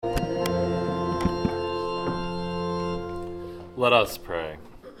Let us pray.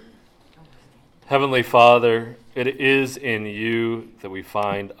 Heavenly Father, it is in you that we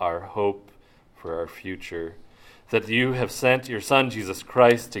find our hope for our future, that you have sent your Son, Jesus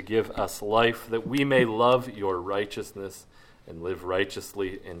Christ, to give us life, that we may love your righteousness and live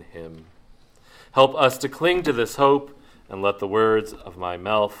righteously in him. Help us to cling to this hope, and let the words of my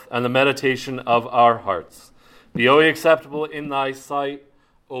mouth and the meditation of our hearts be always acceptable in thy sight,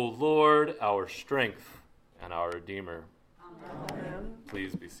 O Lord, our strength and our Redeemer. Amen.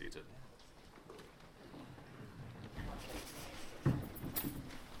 Please be seated.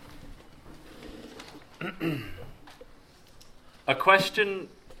 A question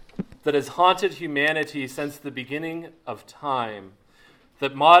that has haunted humanity since the beginning of time,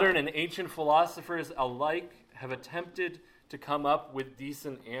 that modern and ancient philosophers alike have attempted to come up with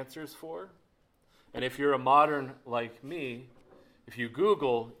decent answers for. And if you're a modern like me, if you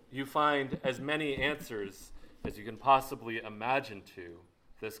Google, you find as many answers as you can possibly imagine to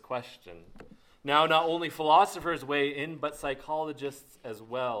this question. Now, not only philosophers weigh in, but psychologists as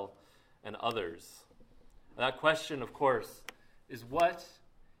well, and others. That question, of course, is what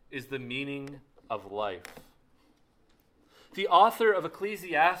is the meaning of life? The author of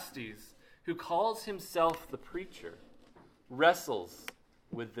Ecclesiastes, who calls himself the preacher, wrestles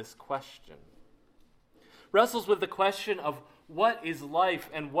with this question. Wrestles with the question of what is life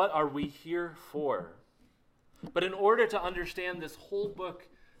and what are we here for? But in order to understand this whole book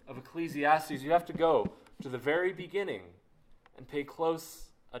of Ecclesiastes, you have to go to the very beginning and pay close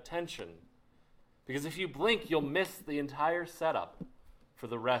attention. Because if you blink, you'll miss the entire setup for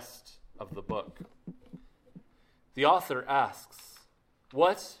the rest of the book. The author asks,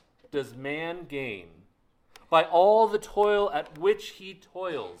 what does man gain by all the toil at which he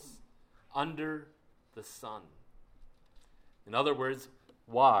toils under the sun? In other words,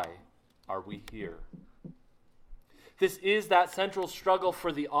 why are we here? This is that central struggle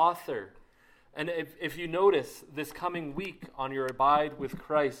for the author. And if you notice this coming week on your Abide with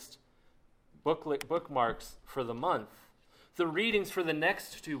Christ bookmarks for the month, the readings for the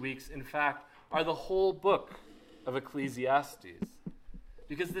next 2 weeks, in fact, are the whole book of Ecclesiastes.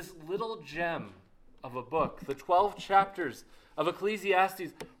 Because this little gem of a book, the 12 chapters of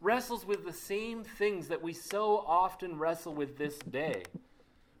Ecclesiastes, wrestles with the same things that we so often wrestle with this day.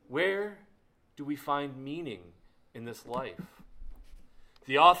 Where do we find meaning in this life?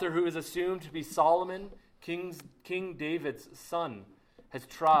 The author, who is assumed to be Solomon, King David's son, has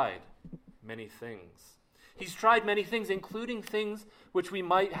tried many things. He's tried many things, including things which we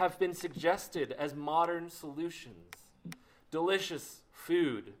might have been suggested as modern solutions. Delicious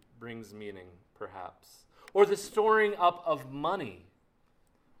food brings meaning, perhaps. Or the storing up of money,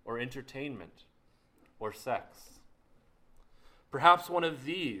 or entertainment, or sex. Perhaps one of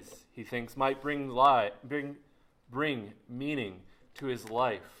these, he thinks, might bring meaning to his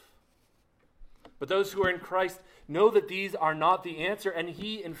life. But those who are in Christ know that these are not the answer, and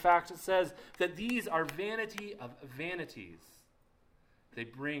he, in fact, says that these are vanity of vanities. They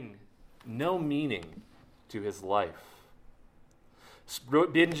bring no meaning to his life.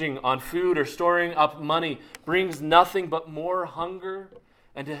 Binging on food or storing up money brings nothing but more hunger,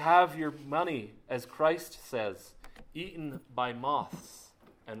 and to have your money, as Christ says, eaten by moths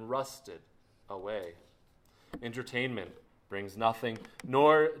and rusted away. Entertainment brings nothing,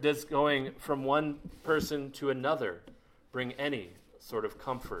 nor does going from one person to another bring any sort of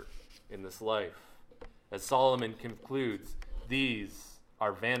comfort in this life. As Solomon concludes, these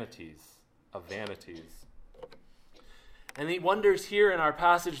are vanities of vanities. And he wonders here in our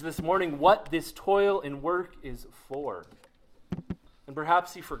passage this morning what this toil and work is for. And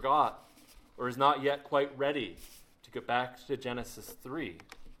perhaps he forgot, or is not yet quite ready to get back to Genesis 3,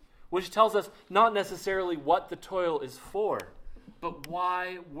 which tells us not necessarily what the toil is for, but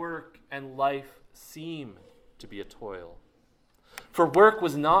why work and life seem to be a toil. For work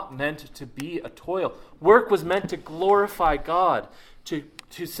was not meant to be a toil. Work was meant to glorify God,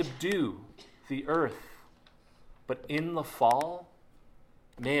 to subdue the earth. But in the fall,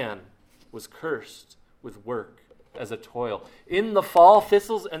 man was cursed with work as a toil. In the fall,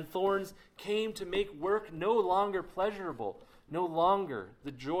 thistles and thorns came to make work no longer pleasurable, no longer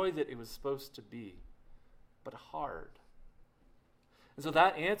the joy that it was supposed to be, but hard. And so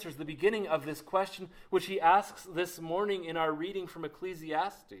that answers the beginning of this question, which he asks this morning in our reading from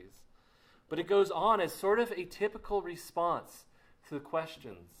Ecclesiastes. But it goes on as sort of a typical response to the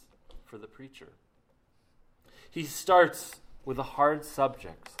questions for the preacher. He starts with a hard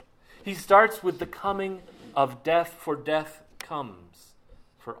subject. He starts with the coming of death, for death comes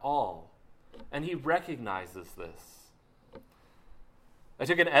for all. And he recognizes this. I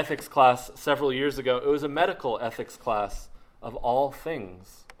took an ethics class several years ago. It was a medical ethics class of all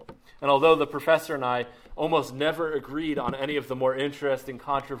things. And although the professor and I almost never agreed on any of the more interesting,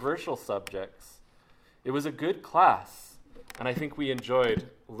 controversial subjects, it was a good class, and I think we enjoyed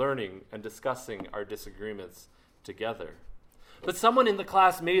learning and discussing our disagreements together. But someone in the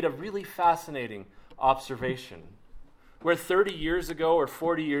class made a really fascinating observation. Where 30 years ago or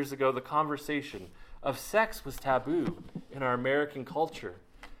 40 years ago, the conversation of sex was taboo in our American culture,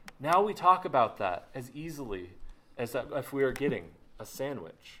 now we talk about that as easily as if we were getting a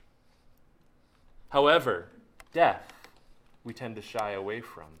sandwich. However, death we tend to shy away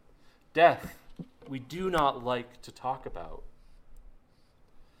from. Death we do not like to talk about.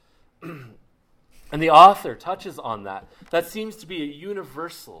 And the author touches on that. That seems to be a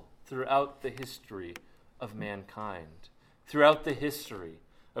universal throughout the history of mankind, throughout the history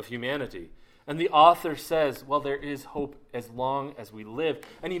of humanity. And the author says, well, there is hope as long as we live.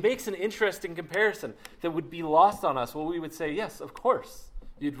 And he makes an interesting comparison that would be lost on us. Well, we would say, yes, of course,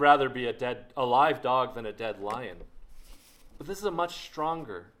 you'd rather be a live dog than a dead lion. But this is a much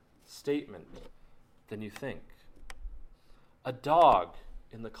stronger statement than you think. A dog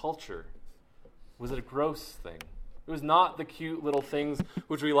in the culture was a gross thing. It was not the cute little things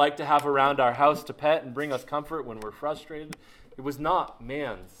which we like to have around our house to pet and bring us comfort when we're frustrated. It was not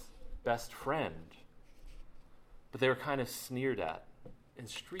man's best friend. But they were kind of sneered at, and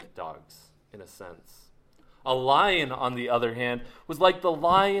street dogs, in a sense. A lion, on the other hand, was like the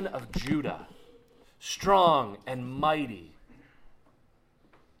Lion of Judah, strong and mighty.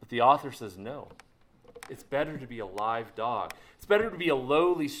 But the author says no. It's better to be a live dog. It's better to be a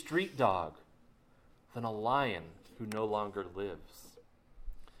lowly street dog than a lion who no longer lives.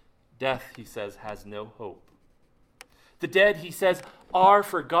 Death, he says, has no hope. The dead, he says, are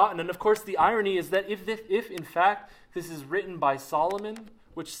forgotten. And of course, the irony is that if in fact this is written by Solomon,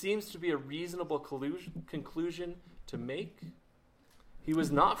 which seems to be a reasonable conclusion to make, he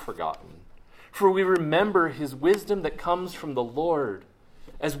was not forgotten. For we remember his wisdom that comes from the Lord,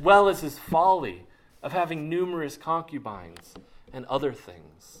 as well as his folly of having numerous concubines and other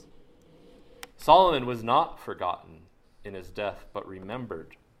things. Solomon was not forgotten in his death, but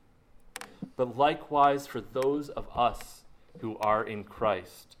remembered. But likewise, for those of us who are in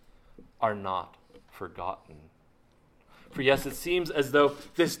Christ, are not forgotten. For yes, it seems as though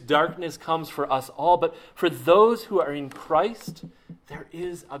this darkness comes for us all, but for those who are in Christ, there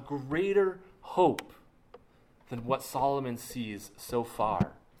is a greater hope than what Solomon sees so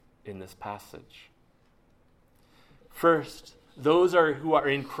far in this passage. First, those who are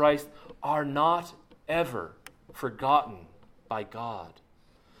in Christ are not ever forgotten by God.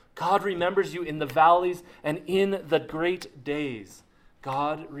 God remembers you in the valleys and in the great days.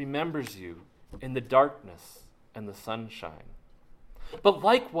 God remembers you in the darkness and the sunshine. But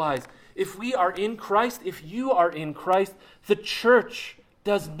likewise, if we are in Christ, if you are in Christ, the church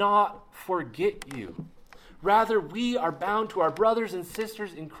does not forget you. Rather, we are bound to our brothers and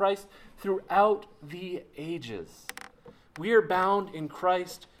sisters in Christ throughout the ages. We are bound in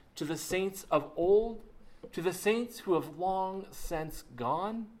Christ to the saints of old, to the saints who have long since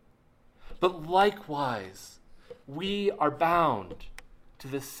gone. But likewise, we are bound to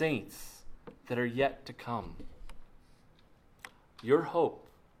the saints that are yet to come. Your hope,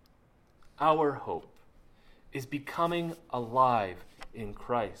 our hope, is becoming alive in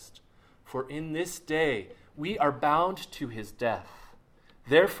Christ. For in this day we are bound to his death.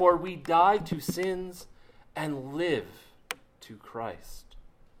 Therefore we die to sins and live to Christ.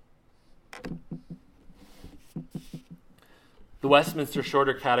 The Westminster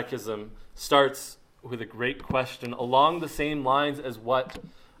Shorter Catechism starts with a great question along the same lines as what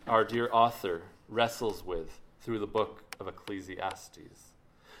our dear author wrestles with through the book of Ecclesiastes.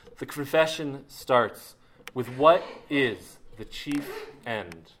 The confession starts with, what is the chief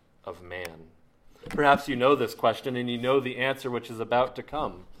end of man? Perhaps you know this question and you know the answer which is about to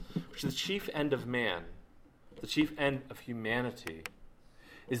come, which is the chief end of man, the chief end of humanity,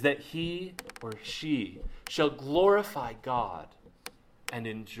 is that he or she shall glorify God and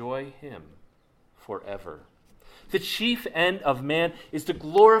enjoy him forever. The chief end of man is to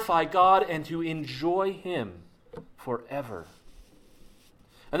glorify God and to enjoy him forever.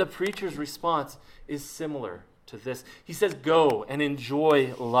 And the preacher's response is similar to this. He says, go and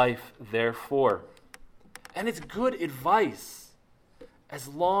enjoy life, therefore. And it's good advice as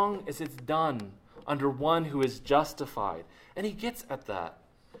long as it's done under one who is justified. And he gets at that.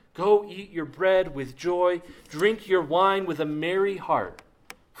 Go eat your bread with joy, drink your wine with a merry heart,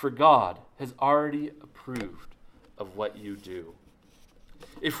 for God has already approved of what you do.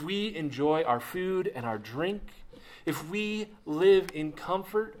 If we enjoy our food and our drink, if we live in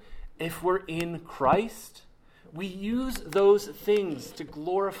comfort, if we're in Christ, We use those things to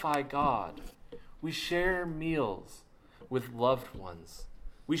glorify God. We share meals with loved ones.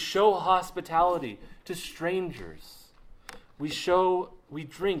 We show hospitality to strangers. We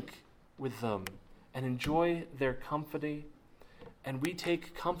drink with them and enjoy their company, and we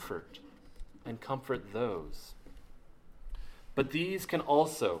take comfort and comfort those. But these can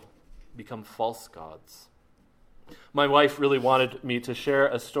also become false gods. My wife really wanted me to share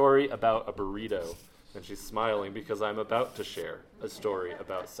a story about a burrito, and she's smiling because I'm about to share a story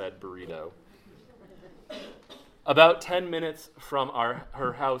about said burrito. About 10 minutes from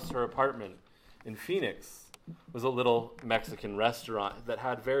her house, her apartment in Phoenix, was a little Mexican restaurant that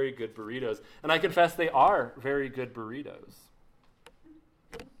had very good burritos, and I confess they are very good burritos.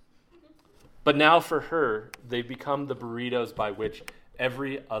 But now for her, they've become the burritos by which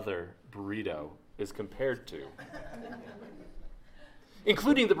every other burrito is compared to,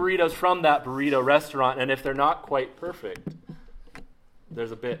 including the burritos from that burrito restaurant, and if they're not quite perfect,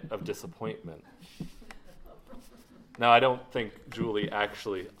 there's a bit of disappointment. Now, I don't think Julie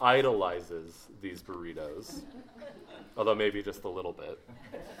actually idolizes these burritos, although maybe just a little bit.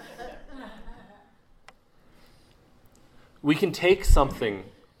 We can take something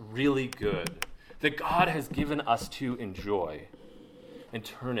really good that God has given us to enjoy and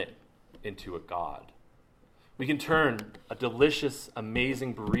turn it into a god. We can turn a delicious,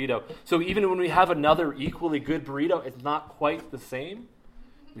 amazing burrito. So even when we have another equally good burrito, it's not quite the same.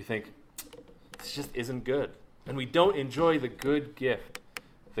 We think, this just isn't good. And we don't enjoy the good gift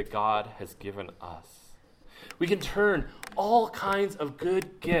that God has given us. We can turn all kinds of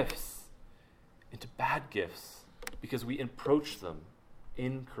good gifts into bad gifts because we approach them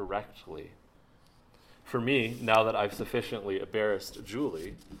incorrectly. For me, now that I've sufficiently embarrassed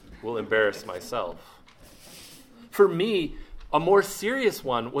Julie, will embarrass myself. For me, a more serious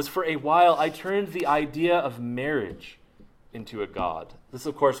one was for a while I turned the idea of marriage into a god. This,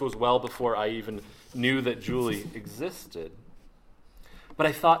 of course, was well before I even knew that Julie existed. But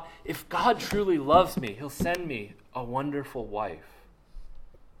I thought, if God truly loves me, he'll send me a wonderful wife.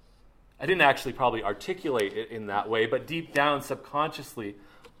 I didn't actually probably articulate it in that way, but deep down, subconsciously,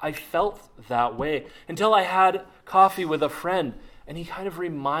 I felt that way until I had coffee with a friend, and he kind of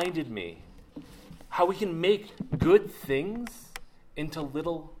reminded me how we can make good things into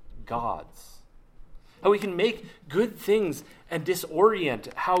little gods. How we can make good things and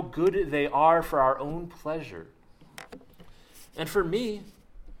disorient how good they are for our own pleasure. And for me,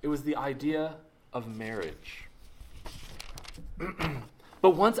 it was the idea of marriage.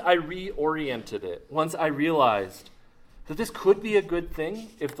 But once I reoriented it, once I realized that this could be a good thing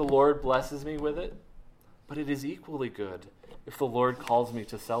if the Lord blesses me with it, but it is equally good if the Lord calls me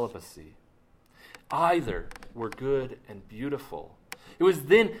to celibacy. Either were good and beautiful. It was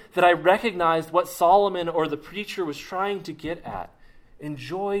then that I recognized what Solomon or the preacher was trying to get at.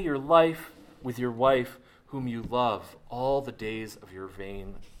 Enjoy your life with your wife whom you love all the days of your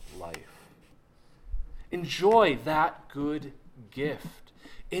vain life. Enjoy that good gift.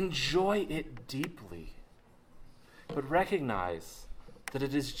 Enjoy it deeply. But recognize that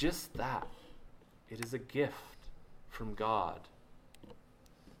it is just that. It is a gift from God.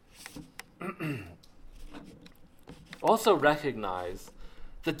 Also recognize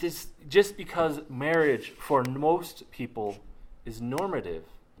that this, just because marriage for most people is normative,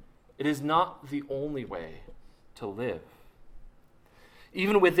 it is not the only way to live.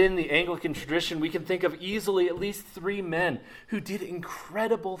 Even within the Anglican tradition, we can think of easily at least 3 men who did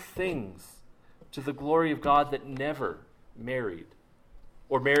incredible things to the glory of God that never married,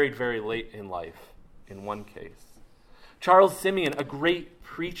 or married very late in life, in one case. Charles Simeon, a great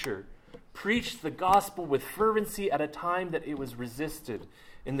preacher, preached the gospel with fervency at a time that it was resisted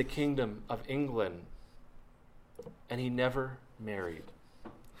in the kingdom of England, and he never married.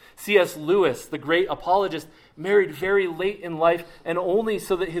 C.S. Lewis, the great apologist, married very late in life, and only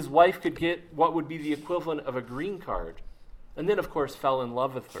so that his wife could get what would be the equivalent of a green card, and then, of course, fell in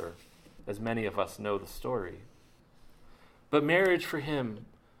love with her, as many of us know the story. But marriage for him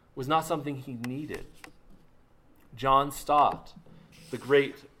was not something he needed. John Stott, the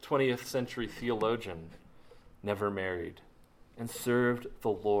great 20th century theologian, never married and served the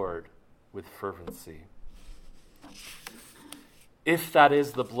Lord with fervency. If that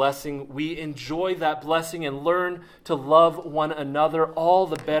is the blessing, we enjoy that blessing and learn to love one another all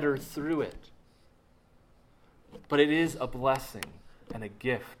the better through it. But it is a blessing and a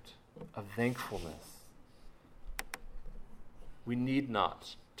gift of thankfulness. We need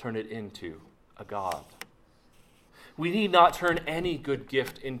not turn it into a god. We need not turn any good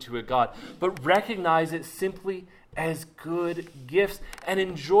gift into a god, but recognize it simply as good gifts and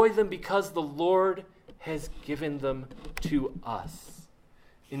enjoy them because the Lord has given them to us.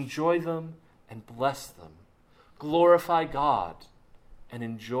 Enjoy them and bless them. Glorify God and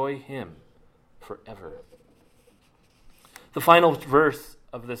enjoy him forever. The final verse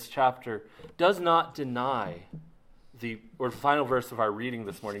of this chapter does not deny the final verse of our reading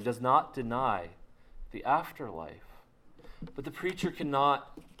this morning does not deny the afterlife. But the preacher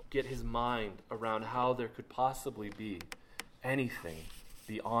cannot get his mind around how there could possibly be anything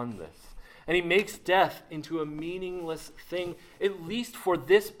beyond this. And he makes death into a meaningless thing, at least for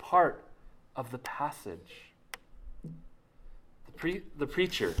this part of the passage. The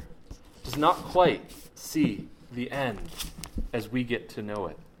preacher does not quite see the end as we get to know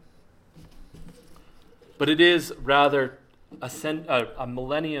it. But it is rather a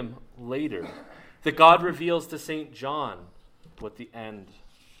millennium later that God reveals to St. John what the end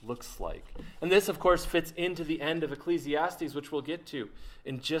looks like. And this, of course, fits into the end of Ecclesiastes, which we'll get to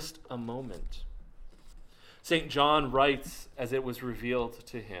in just a moment. St. John writes, as it was revealed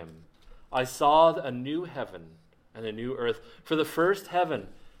to him, I saw a new heaven and a new earth, for the first heaven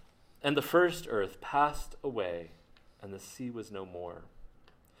and the first earth passed away, and the sea was no more.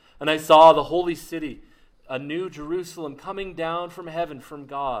 And I saw the holy city, a new Jerusalem, coming down from heaven from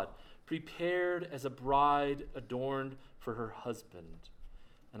God, prepared as a bride adorned for her husband.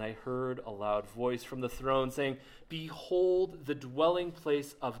 And I heard a loud voice from the throne saying, Behold, the dwelling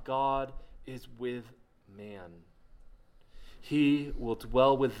place of God is with man. He will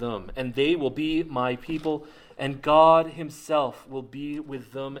dwell with them, and they will be my people, and God himself will be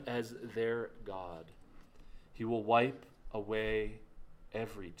with them as their God. He will wipe away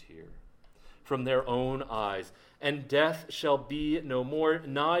every tear from their own eyes, and death shall be no more,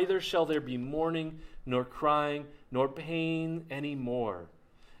 neither shall there be mourning, nor crying, nor pain any more.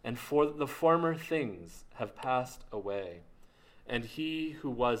 And for the former things have passed away. And he who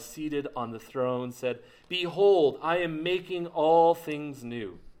was seated on the throne said, Behold, I am making all things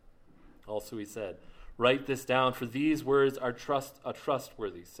new. Also he said, Write this down, for these words are a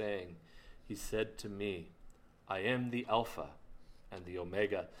trustworthy saying. He said to me, I am the Alpha and the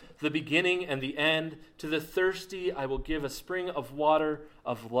Omega, the beginning and the end. To the thirsty I will give a spring of water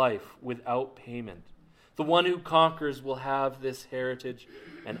of life without payment. The one who conquers will have this heritage,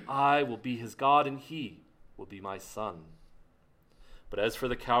 and I will be his God, and he will be my son. But as for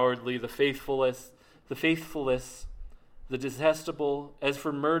the cowardly, the faithless, the detestable, as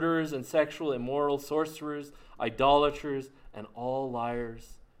for murderers and sexual immoral, sorcerers, idolaters, and all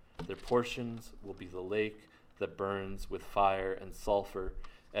liars, their portions will be the lake that burns with fire and sulfur,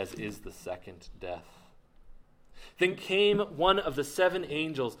 as is the second death. Then came one of the 7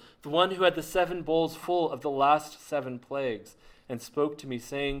 angels, the one who had the 7 bowls full of the last 7 plagues, and spoke to me,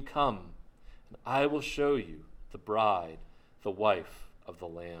 saying, Come, and I will show you the bride, the wife of the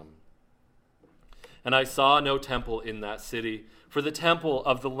Lamb. And I saw no temple in that city, for the temple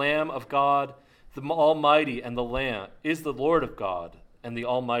of the Lamb of God, the Almighty and the Lamb, is the Lord of God, and the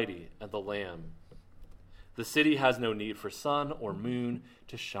Almighty and the Lamb. The city has no need for sun or moon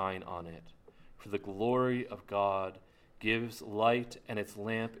to shine on it, for the glory of God gives light, and its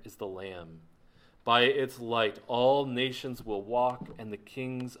lamp is the Lamb. By its light all nations will walk, and the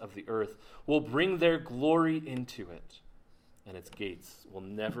kings of the earth will bring their glory into it, and its gates will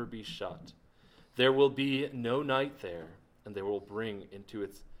never be shut. There will be no night there, and they will bring into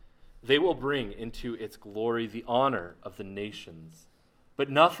its glory the honor of the nations. But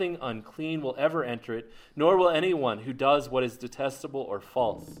nothing unclean will ever enter it, nor will anyone who does what is detestable or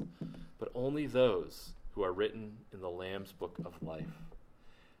false, but only those who are written in the Lamb's book of life.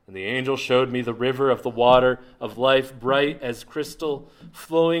 And the angel showed me the river of the water of life, bright as crystal,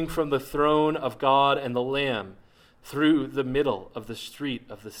 flowing from the throne of God and the Lamb through the middle of the street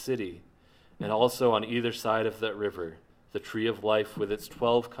of the city. And also on either side of that river, the tree of life with its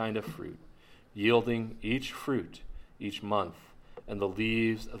 12 kinds of fruit, yielding each fruit each month. And the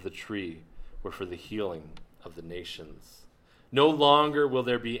leaves of the tree were for the healing of the nations. No longer will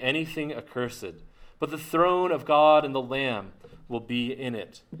there be anything accursed, but the throne of God and the Lamb will be in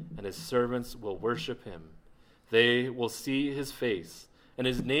it, and his servants will worship him. They will see his face, and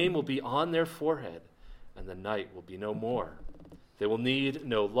his name will be on their forehead, and the night will be no more. They will need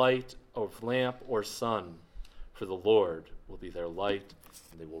no light of lamp or sun, for the Lord will be their light,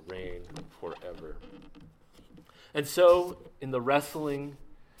 and they will reign forever. And so, in the wrestling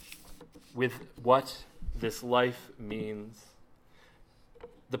with what this life means,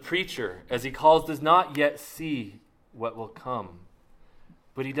 the preacher, as he calls, does not yet see what will come.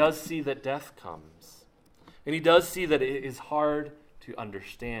 But he does see that death comes. And he does see that it is hard to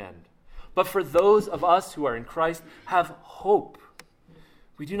understand. But for those of us who are in Christ, have hope.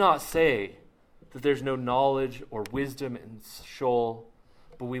 We do not say, that there's no knowledge or wisdom in Sheol,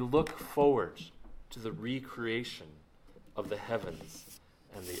 but we look forward to the recreation of the heavens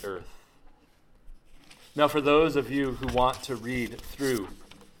and the earth. Now, for those of you who want to read through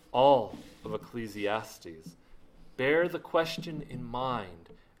all of Ecclesiastes, bear the question in mind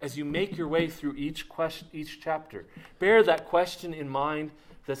as you make your way through each chapter. Bear that question in mind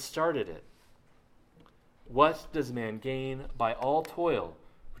that started it. What does man gain by all toil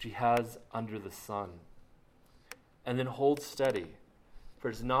which he has under the sun? And then hold steady, for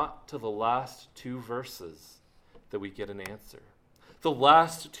it's not till the last two verses that we get an answer. The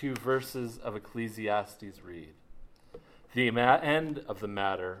last two verses of Ecclesiastes read, "The end of the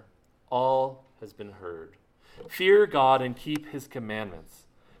matter, all has been heard. Fear God and keep his commandments,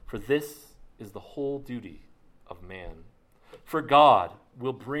 for this is the whole duty of man. For God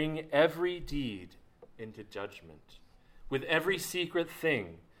will bring every deed into judgment, with every secret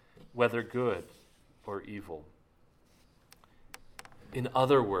thing, whether good or evil." In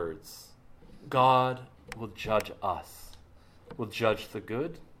other words, God will judge us, will judge the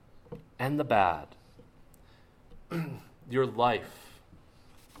good and the bad. Your life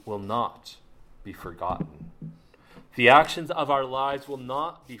will not be forgotten. The actions of our lives will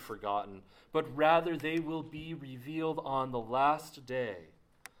not be forgotten, but rather they will be revealed on the last day.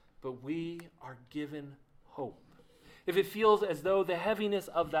 But we are given hope. If it feels as though the heaviness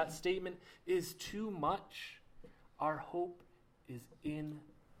of that statement is too much, our hope is in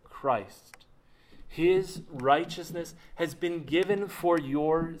Christ. His righteousness has been given for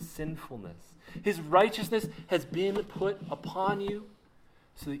your sinfulness. His righteousness has been put upon you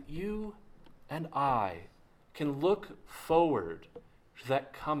so that you and I can look forward to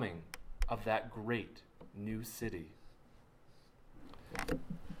that coming of that great new city.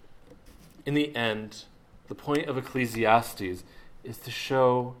 In the end, the point of Ecclesiastes is to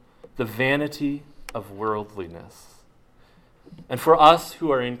show the vanity of worldliness. And for us who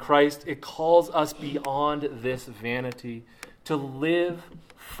are in Christ, it calls us beyond this vanity to live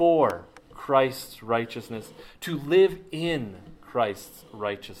for Christ's righteousness, to live in Christ's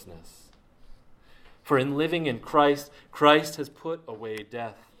righteousness. For in living in Christ, Christ has put away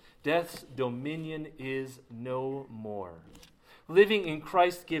death. Death's dominion is no more. Living in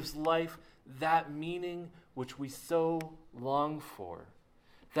Christ gives life that meaning which we so long for,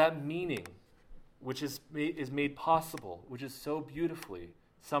 that meaning which is made possible, which is so beautifully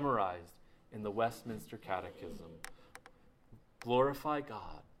summarized in the Westminster Catechism. Glorify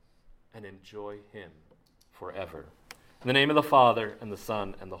God and enjoy him forever. In the name of the Father, and the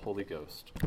Son, and the Holy Ghost.